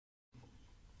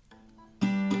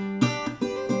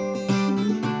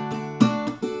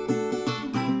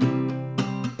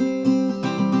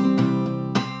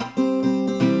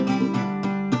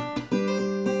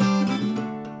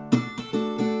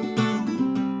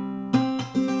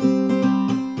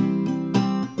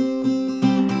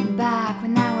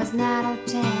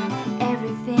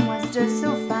just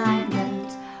so fine,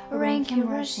 but rain came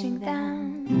rushing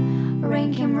down,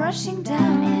 rain came rushing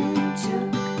down and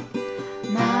took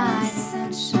my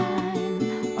sunshine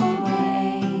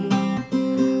away,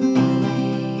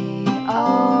 away,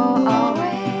 oh,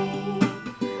 away,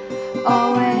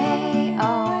 away,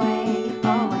 away,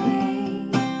 away.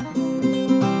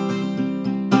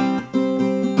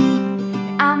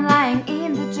 I'm lying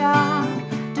in the dark,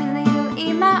 the needle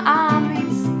in my arm,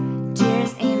 it's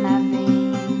tears in my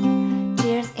veins,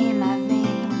 tears in my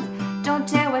veins. Don't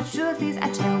tell what truth is, I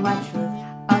tell what truth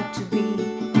ought to be.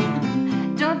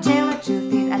 Don't tell what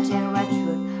truth is, I tell what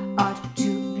truth ought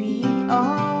to be.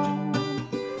 Oh.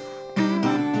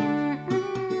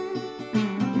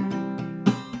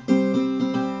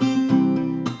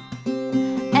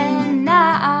 And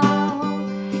now,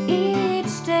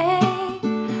 each day,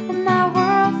 my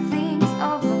world thinks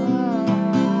over.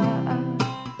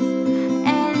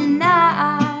 And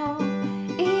now,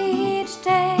 each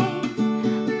day,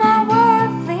 my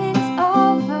world thinks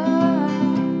over.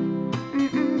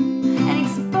 And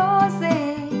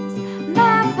exposes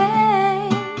my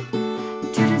pain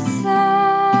to the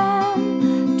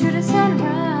sun, to the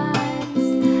sunrise.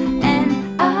 And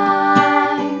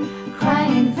I'm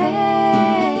crying in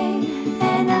vain,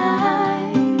 and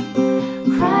I'm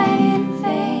crying in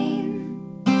vain.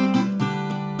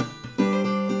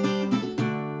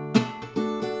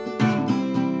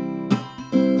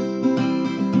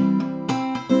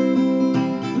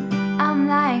 I'm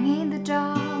lying in the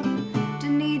dark, the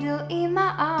needle in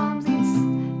my arms, it's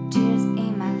tears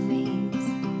in my veins,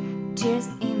 tears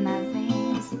in my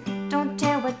veins. Don't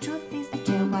tell what truth is, I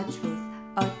tell what truth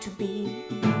ought to be.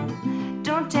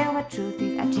 Don't tell what truth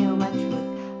is, I tell what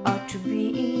truth ought to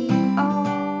be.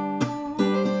 Oh.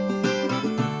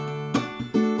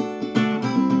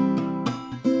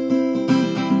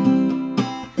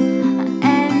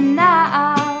 And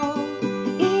now,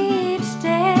 each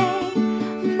day,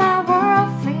 my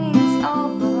world thinks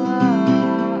over.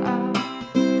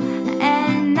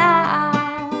 And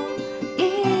now,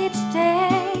 each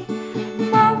day,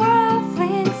 my world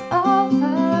thinks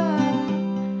over.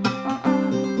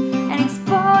 And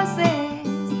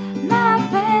exposes my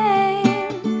pain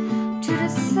to the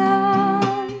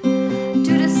sun,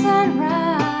 to the sunrise.